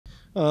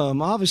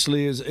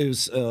Obviously,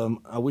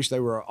 I wish they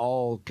were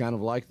all kind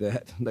of like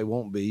that. They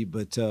won't be,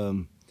 but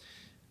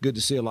good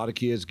to see a lot of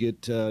kids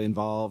get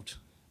involved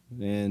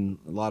and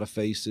a lot of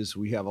faces.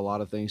 We have a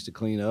lot of things to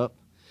clean up,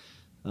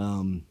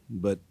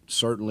 but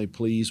certainly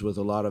pleased with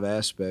a lot of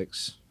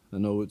aspects. I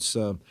know it's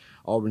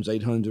Auburn's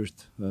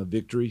 800th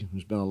victory.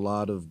 There's been a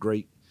lot of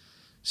great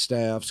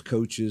staffs,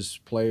 coaches,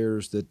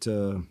 players that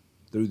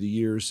through the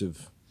years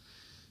have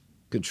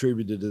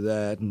contributed to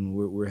that, and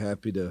we're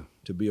happy to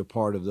be a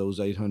part of those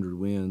 800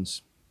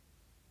 wins.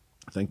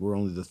 I think we're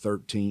only the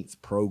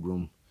 13th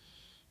program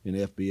in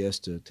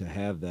FBS to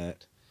have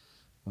that,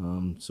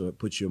 so it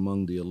puts you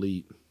among the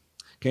elite.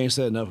 Can't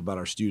say enough about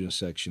our student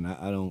section.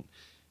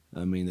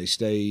 I mean, they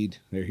stayed.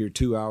 They're here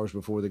 2 hours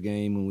before the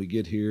game when we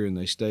get here, and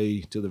they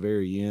stay to the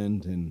very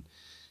end. And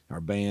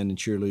our band and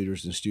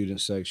cheerleaders and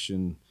student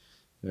section,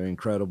 they're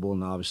incredible,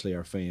 and obviously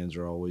our fans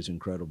are always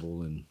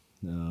incredible. And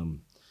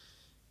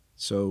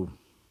so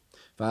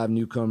 5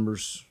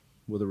 newcomers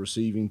with a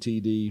receiving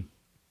TD,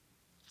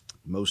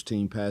 most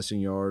team passing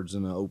yards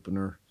in an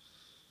opener.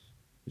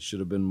 It should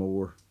have been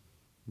more.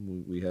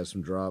 We had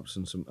some drops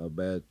and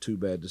two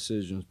bad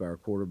decisions by our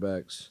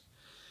quarterbacks.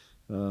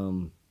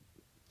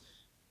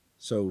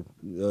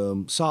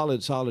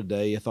 Solid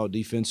day. I thought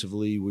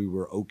defensively we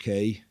were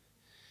okay.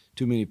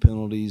 Too many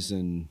penalties,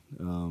 and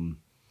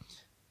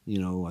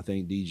I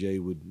think DJ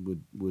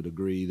would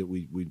agree that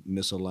we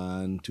miss a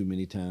line too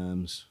many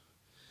times.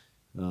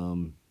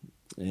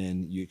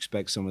 And you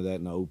expect some of that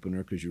in the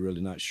opener because you're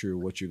really not sure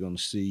what you're going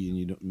to see, and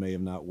you may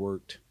have not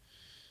worked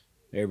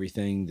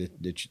everything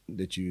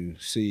that you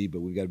see, but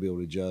we've got to be able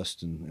to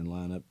adjust and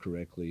line up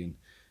correctly. And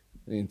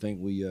I didn't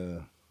think we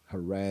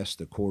harassed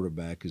the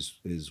quarterback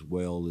as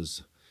well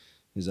as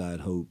I had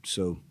hoped.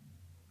 So,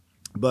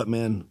 but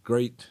man,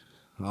 great.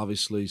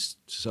 Obviously,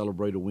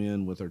 celebrate a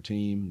win with our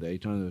team. The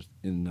 800th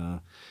in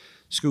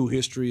school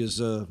history it's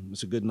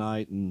a good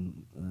night,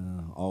 and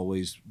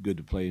always good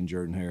to play in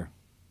Jordan-Hare.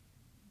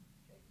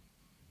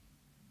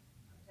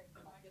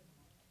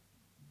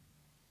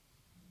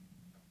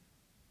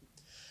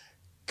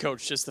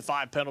 Coach, just the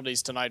 5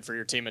 penalties tonight for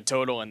your team in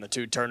total, and the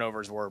 2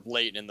 turnovers were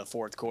late in the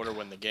fourth quarter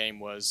when the game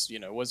was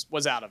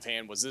out of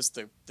hand. Was this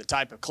the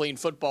type of clean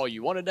football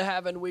you wanted to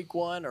have in week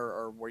 1,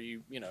 or were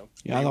you, Yeah,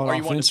 I thought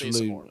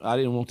offensively, I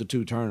didn't want the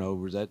 2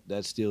 turnovers.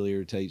 That still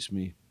irritates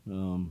me.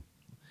 Doesn't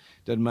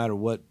matter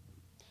what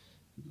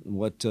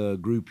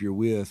group you're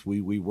with.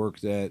 We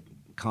work that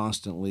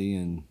constantly,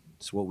 and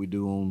it's what we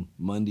do on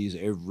Mondays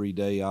every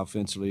day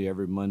offensively.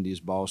 Every Monday is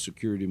ball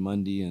security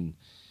Monday, and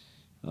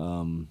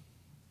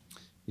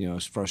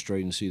it's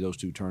frustrating to see those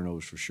 2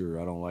 turnovers for sure.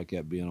 I don't like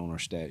that being on our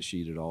stat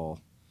sheet at all.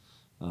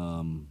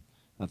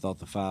 I thought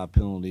the 5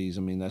 penalties,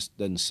 that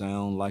doesn't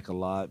sound like a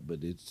lot,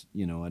 but it's,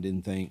 I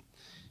didn't think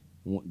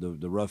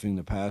the roughing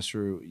the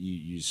passer,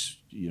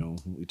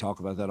 we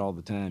talk about that all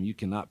the time. You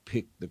cannot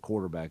pick the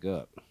quarterback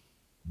up,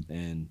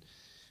 and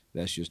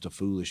that's just a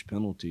foolish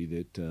penalty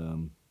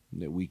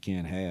that we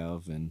can't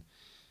have. And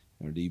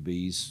our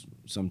DBs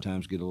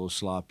sometimes get a little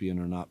sloppy and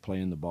are not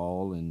playing the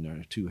ball, and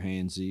they're too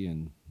handsy,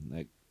 and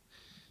that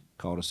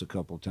caught us a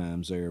couple of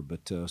times there,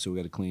 but so we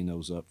got to clean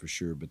those up for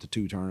sure. But the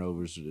 2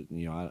 turnovers,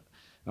 I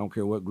don't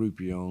care what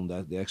group you're on.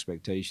 The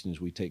expectation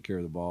is we take care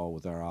of the ball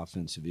with our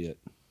offensive hit.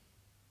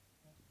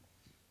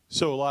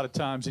 So a lot of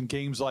times in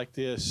games like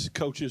this,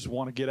 coaches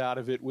want to get out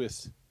of it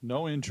with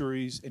no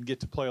injuries and get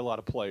to play a lot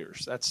of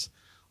players. That's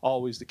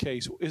always the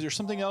case. Is there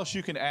something else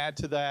you can add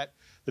to that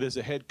as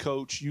a head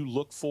coach you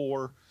look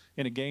for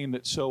in a game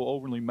that's so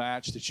overly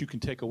matched that you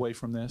can take away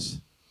from this?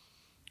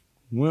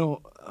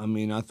 Well,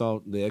 I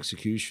thought the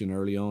execution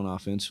early on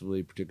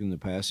offensively, particularly in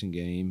the passing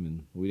game,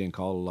 and we didn't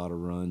call a lot of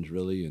runs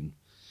really. And,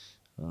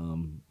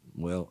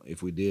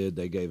 if we did,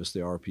 they gave us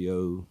the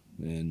RPO.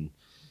 And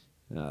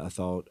I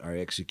thought our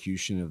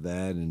execution of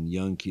that, and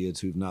young kids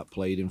who've not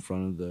played in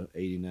front of the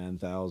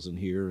 89,000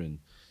 here and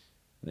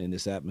in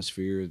this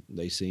atmosphere,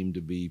 they seem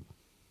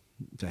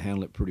to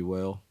handle it pretty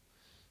well.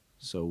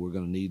 So we're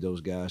going to need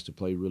those guys to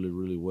play really,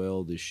 really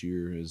well this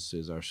year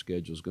as our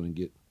schedule is going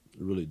to get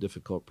really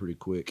difficult pretty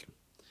quick.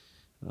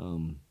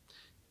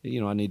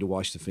 I need to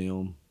watch the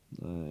film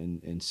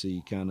and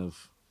see kind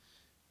of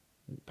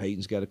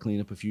Peyton's got to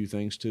clean up a few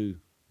things too,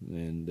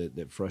 and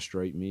that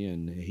frustrate me.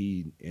 And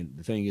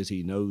the thing is,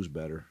 he knows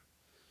better.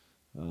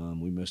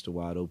 We missed a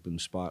wide open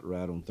spot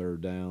right on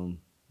 3rd down.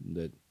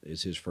 That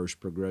is his first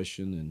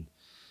progression,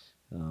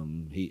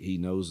 and he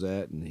knows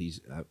that, and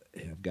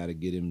I've got to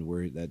get him to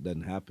where that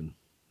doesn't happen.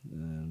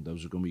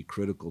 Those are going to be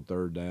critical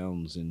 3rd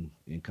downs in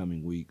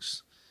coming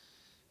weeks.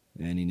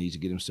 And he needs to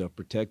get himself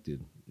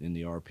protected in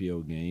the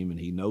RPO game, and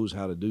he knows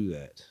how to do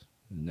that.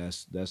 And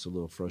that's a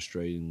little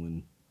frustrating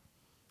when,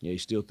 he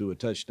still threw a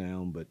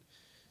touchdown, but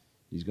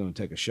he's going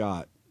to take a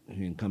shot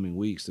in coming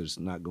weeks that's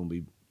not going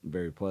to be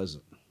very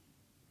pleasant.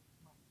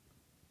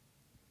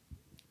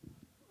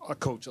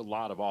 Coach, a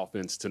lot of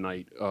offense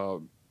tonight.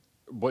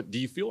 But do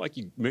you feel like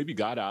you maybe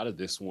got out of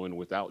this one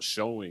without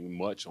showing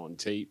much on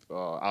tape?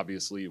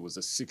 Obviously, it was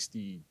a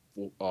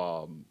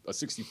a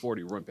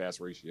 60-40 run pass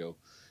ratio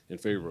in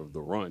favor of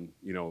the run.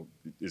 You know,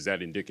 is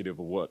that indicative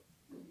of what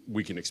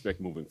we can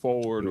expect moving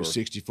forward? Or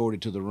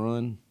 60-40 to the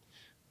run.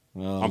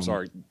 I'm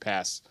sorry,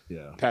 pass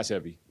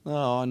heavy.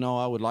 Oh no,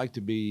 I would like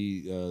to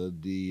be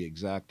the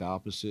exact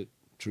opposite,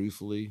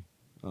 truthfully.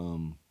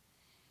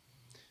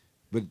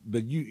 But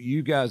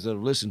you guys that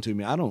have listened to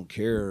me, I don't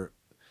care.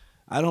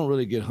 I don't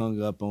really get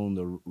hung up on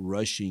the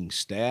rushing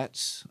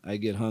stats. I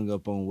get hung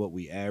up on what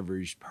we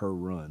average per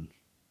run.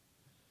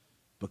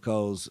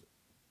 Because,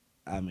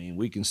 I mean,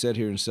 we can sit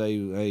here and say,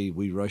 hey,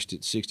 we rushed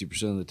it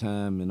 60% of the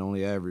time and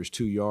only averaged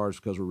 2 yards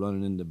because we're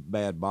running into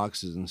bad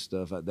boxes and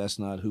stuff. That's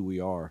not who we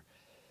are.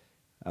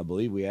 I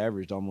believe we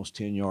averaged almost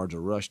 10 yards a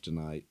rush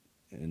tonight,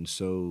 and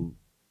so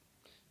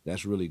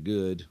that's really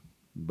good.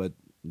 But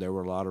there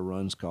were a lot of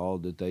runs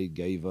called that they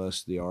gave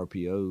us the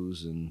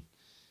RPOs, and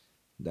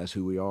that's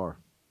who we are.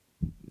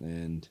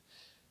 And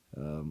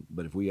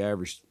but if we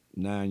average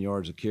 9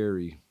 yards a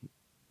carry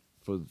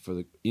for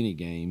any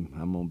game,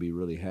 I'm going to be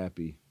really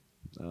happy.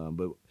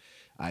 But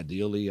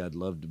ideally, I'd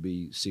love to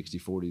be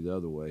 60-40 the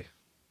other way.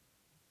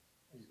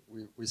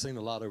 We've seen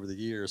a lot over the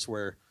years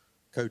where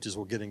coaches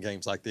will get in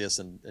games like this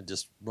and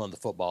just run the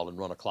football and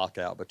run a clock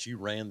out, but you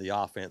ran the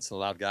offense and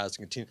allowed guys to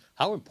continue.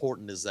 How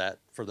important is that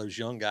for those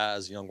young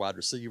guys, young wide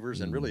receivers,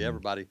 and really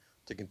everybody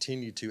to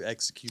continue to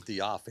execute the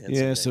offense?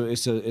 Yeah, so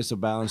it's a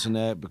balance in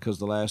that, because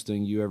the last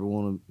thing you ever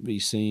want to be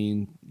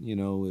seen, you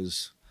know,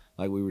 is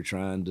like we were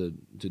trying to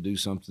do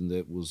something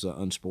that was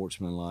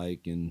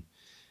unsportsmanlike,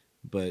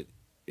 but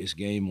it's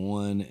game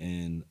one,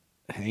 and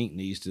Hank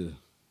needs to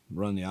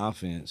run the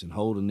offense, and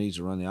Holden needs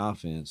to run the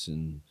offense,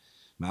 and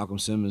Malcolm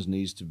Simmons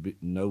needs to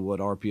know what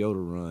RPO to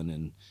run.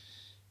 And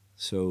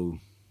so,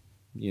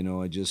 you know,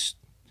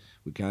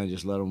 we kind of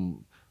just let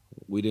them.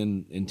 We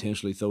didn't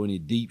intentionally throw any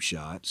deep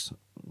shots.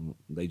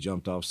 They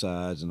jumped off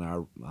sides, and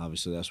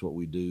obviously that's what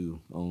we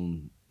do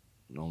on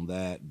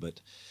that.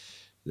 But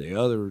the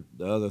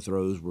other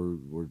throws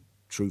were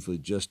truthfully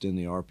just in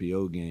the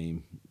RPO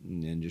game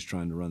and just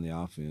trying to run the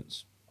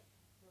offense.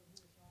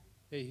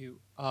 Hey, Hugh.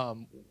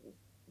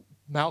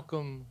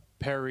 Malcolm,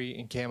 Perry,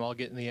 and Cam all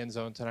get in the end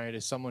zone tonight.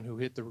 As someone who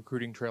hit the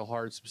recruiting trail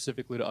hard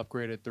specifically to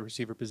upgrade at the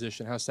receiver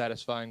position, how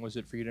satisfying was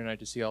it for you tonight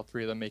to see all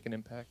three of them make an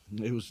impact?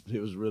 It was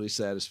really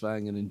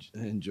satisfying, and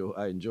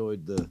I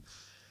enjoyed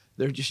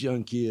they're just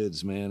young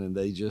kids, man, and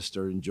they just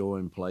are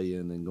enjoying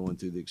playing and going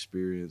through the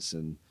experience,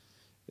 and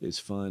it's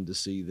fun to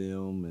see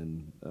them.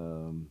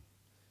 And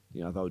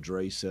you know, I thought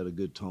Dre set a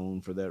good tone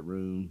for that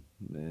room,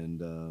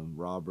 and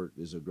Robert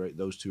is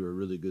those two are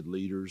really good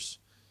leaders.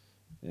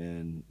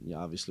 And yeah,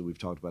 obviously we've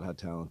talked about how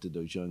talented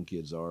those young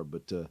kids are,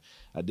 but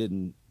I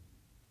didn't,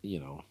 you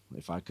know,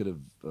 if I could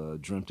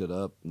have dreamt it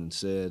up and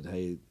said,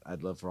 hey,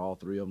 I'd love for all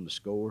three of them to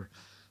score,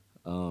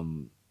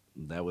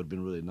 that would have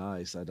been really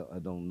nice. I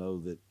don't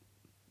know that.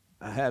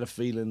 I had a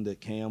feeling that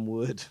Cam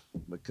would,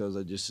 because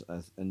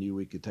I knew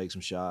we could take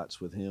some shots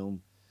with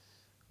him.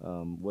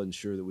 Wasn't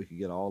sure that we could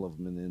get all of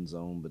them in the end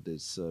zone, but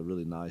it's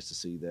really nice to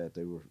see that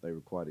they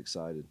were quite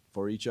excited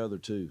for each other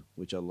too,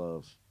 which I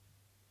love.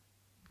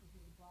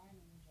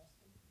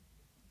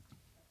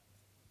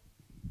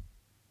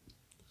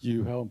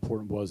 How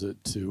important was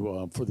it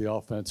to for the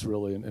offense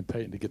really and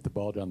Peyton to get the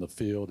ball down the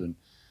field and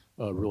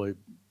really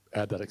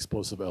add that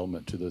explosive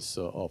element to this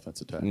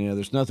offense attack? Yeah,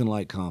 there's nothing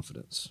like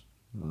confidence,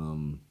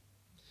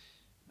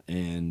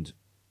 and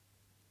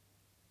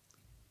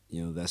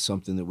you know that's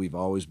something that we've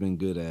always been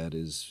good at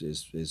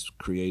is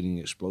creating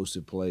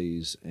explosive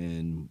plays,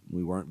 and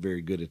we weren't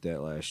very good at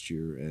that last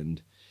year.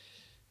 And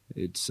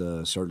it's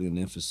certainly an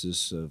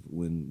emphasis of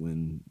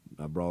when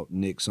I brought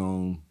Nick's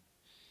on.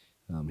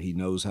 He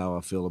knows how I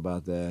feel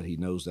about that. He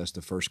knows that's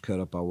the first cut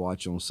up I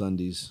watch on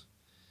Sundays.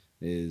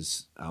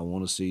 Is I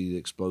want to see the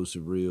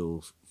explosive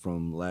reel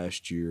from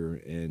last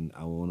year, and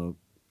I want to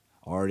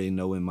already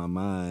know in my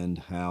mind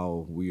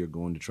how we are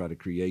going to try to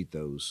create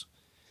those.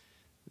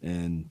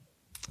 And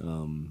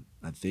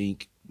I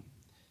think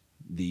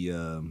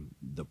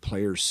the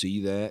players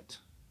see that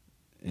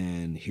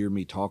and hear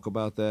me talk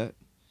about that,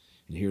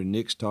 and hear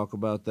Nick's talk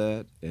about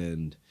that,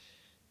 and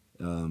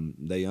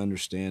they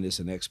understand it's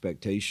an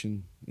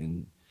expectation.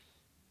 And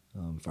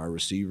if our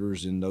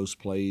receivers in those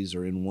plays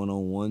are in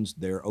one-on-ones,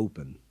 they're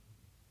open.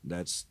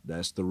 That's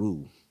the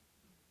rule.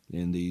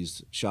 And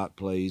these shot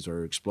plays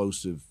are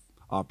explosive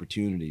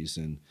opportunities,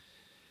 and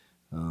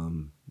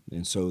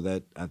so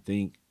that I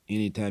think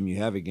anytime you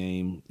have a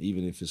game,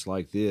 even if it's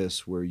like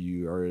this, where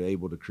you are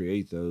able to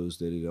create those,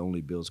 that it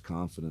only builds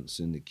confidence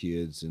in the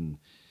kids, and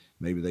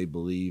maybe they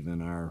believe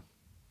in our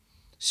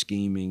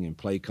scheming and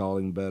play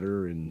calling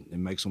better, and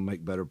makes them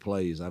make better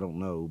plays. I don't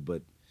know,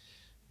 but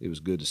it was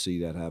good to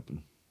see that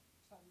happen.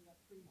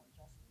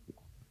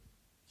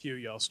 Hugh,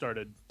 y'all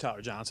started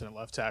Tyler Johnson at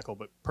left tackle,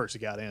 but Percy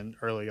got in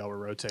early. Y'all were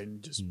rotating.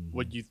 Just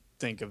what do you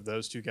think of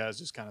those two guys,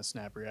 just kind of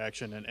snap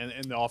reaction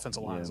and the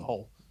offensive line as a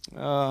whole?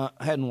 I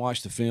hadn't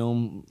watched the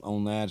film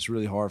on that. It's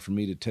really hard for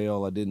me to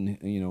tell. I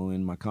didn't,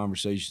 in my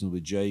conversations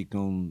with Jake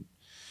on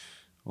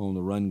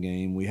the run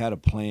game, we had a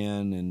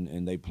plan,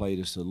 and they played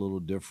us a little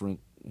different.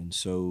 And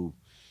so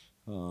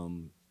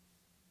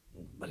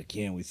But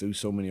again, we threw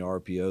so many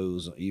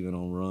RPOs even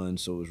on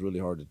runs, so it was really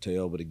hard to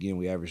tell. But again,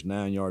 we averaged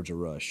 9 yards a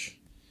rush,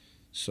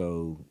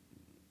 so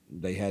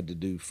they had to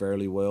do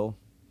fairly well.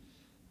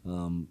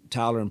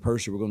 Tyler and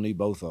Percy, we're going to need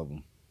both of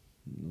them.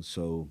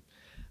 So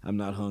I'm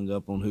not hung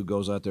up on who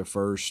goes out there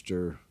first,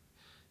 or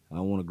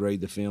I want to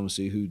grade the film and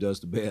see who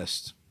does the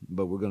best.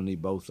 But we're going to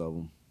need both of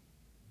them.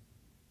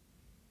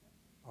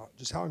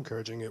 Just how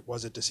encouraging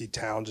was it to see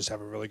Town just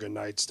have a really good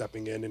night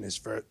stepping in his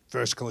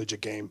first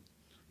collegiate game?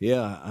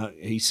 Yeah,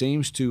 he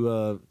seems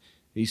to.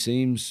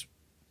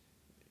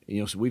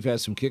 So we've had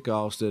some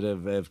kickoffs that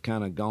have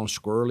kind of gone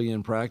squirrely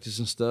in practice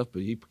and stuff,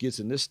 but he gets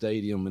in this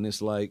stadium and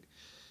it's like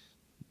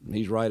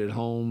he's right at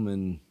home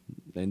and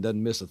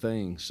doesn't miss a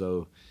thing.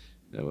 So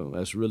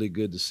that's really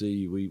good to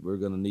see. We're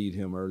going to need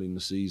him early in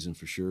the season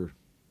for sure.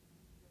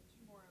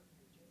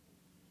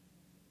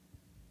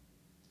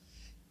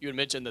 You had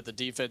mentioned that the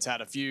defense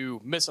had a few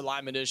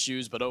misalignment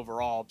issues, but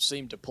overall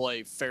seemed to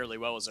play fairly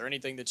well. Is there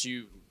anything that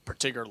you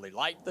particularly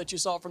liked that you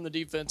saw from the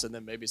defense, and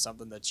then maybe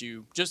something that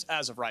you just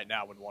as of right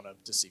now would want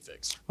to see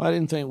fixed? Well, I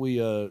didn't think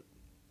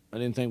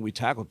we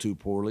tackled too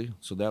poorly,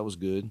 so that was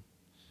good.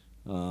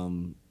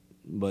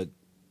 But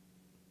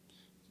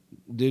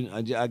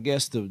I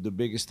guess the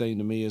biggest thing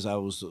to me is I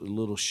was a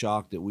little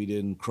shocked that we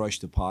didn't crush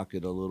the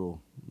pocket a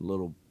little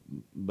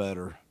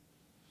better.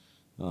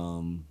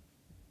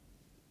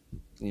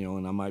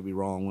 And I might be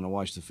wrong when I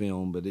watch the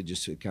film, but it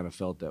kind of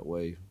felt that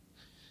way.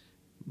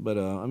 But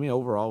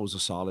overall it was a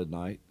solid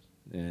night,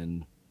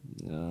 and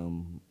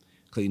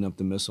clean up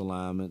the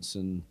misalignments,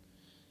 and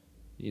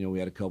we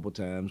had a couple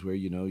times where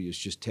it's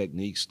just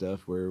technique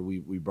stuff where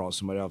we brought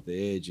somebody off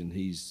the edge and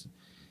he's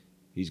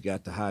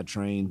got the high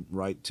train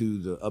right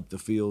to up the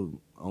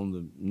field on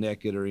the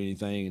naked or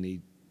anything, and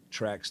he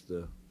tracks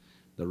the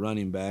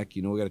running back.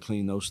 We got to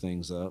clean those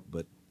things up.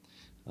 But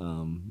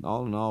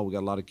all in all, we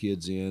got a lot of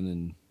kids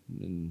in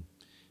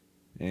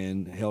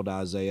and held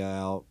Isaiah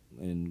out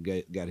and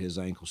got his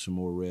ankle some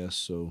more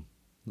rest. So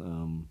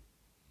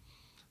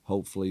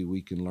hopefully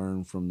we can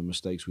learn from the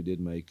mistakes we did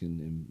make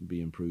and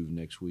be improved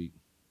next week.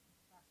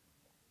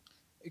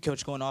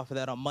 Coach, going off of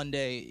that, on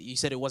Monday, you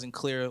said it wasn't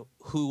clear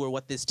who or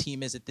what this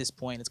team is at this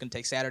point. It's going to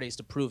take Saturdays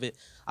to prove it.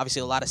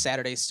 Obviously, a lot of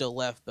Saturdays still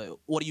left, but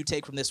what do you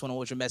take from this one? What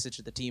was your message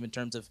to the team in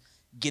terms of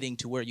getting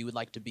to where you would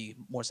like to be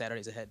more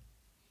Saturdays ahead?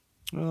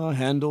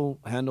 Handle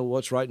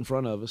what's right in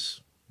front of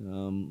us.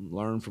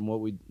 Learn from what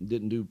we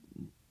didn't do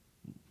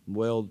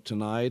well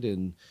tonight,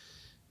 and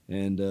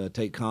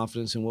take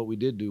confidence in what we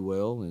did do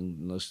well,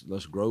 and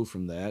let's grow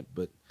from that.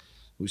 But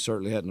we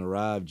certainly hadn't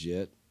arrived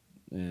yet,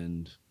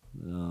 and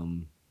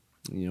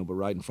but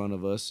right in front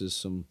of us is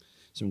some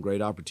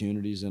great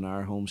opportunities in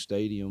our home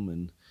stadium,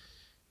 and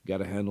got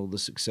to handle the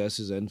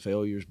successes and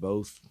failures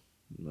both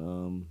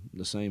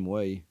the same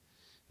way.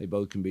 They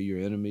both can be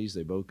your enemies.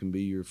 They both can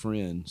be your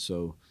friends.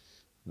 So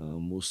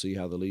we'll see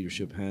how the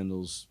leadership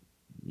handles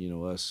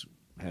us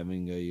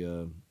having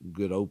a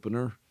good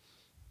opener,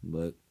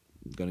 but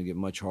going to get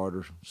much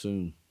harder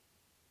soon.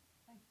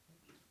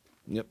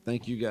 Yep,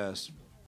 thank you guys.